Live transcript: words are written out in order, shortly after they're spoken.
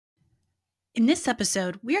In this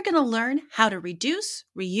episode, we are going to learn how to reduce,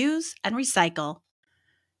 reuse, and recycle.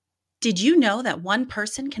 Did you know that one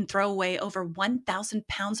person can throw away over 1,000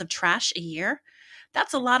 pounds of trash a year?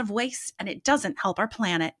 That's a lot of waste, and it doesn't help our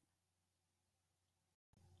planet.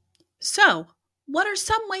 So, what are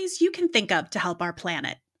some ways you can think of to help our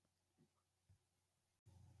planet?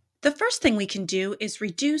 The first thing we can do is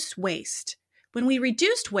reduce waste. When we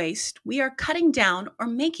reduce waste, we are cutting down or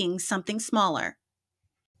making something smaller.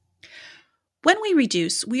 When we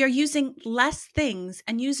reduce, we are using less things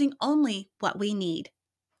and using only what we need.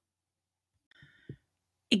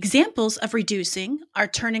 Examples of reducing are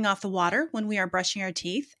turning off the water when we are brushing our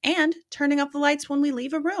teeth and turning off the lights when we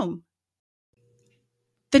leave a room.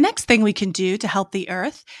 The next thing we can do to help the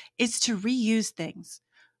earth is to reuse things.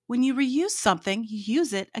 When you reuse something, you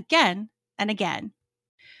use it again and again.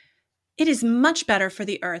 It is much better for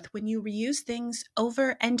the earth when you reuse things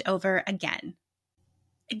over and over again.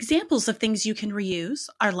 Examples of things you can reuse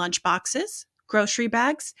are lunch boxes, grocery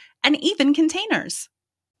bags, and even containers.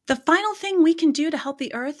 The final thing we can do to help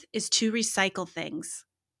the earth is to recycle things.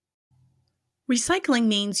 Recycling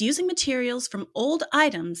means using materials from old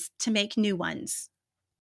items to make new ones.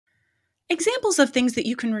 Examples of things that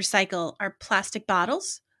you can recycle are plastic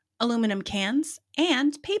bottles, aluminum cans,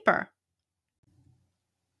 and paper.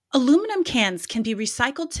 Aluminum cans can be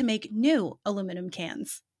recycled to make new aluminum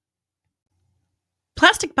cans.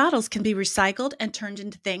 Plastic bottles can be recycled and turned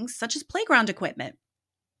into things such as playground equipment.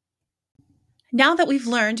 Now that we've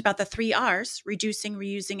learned about the 3 R's, reducing,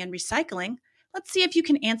 reusing, and recycling, let's see if you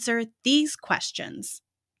can answer these questions.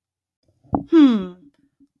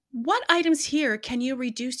 What items here can you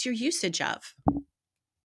reduce your usage of?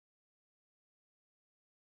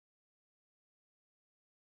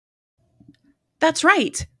 That's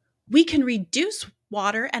right. We can reduce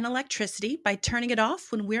water and electricity by turning it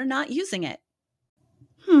off when we're not using it.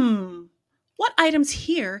 What items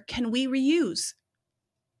here can we reuse?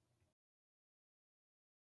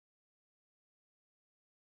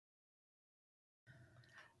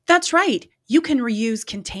 That's right. You can reuse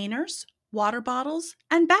containers, water bottles,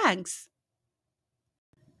 and bags.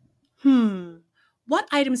 What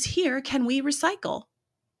items here can we recycle?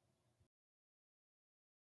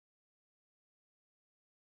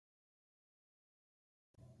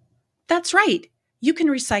 That's right. You can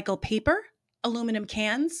recycle paper, aluminum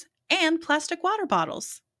cans, and plastic water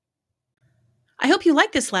bottles. I hope you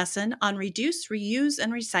like this lesson on reduce, reuse,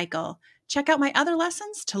 and recycle. Check out my other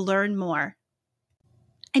lessons to learn more.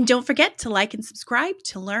 And don't forget to like and subscribe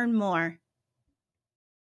to learn more.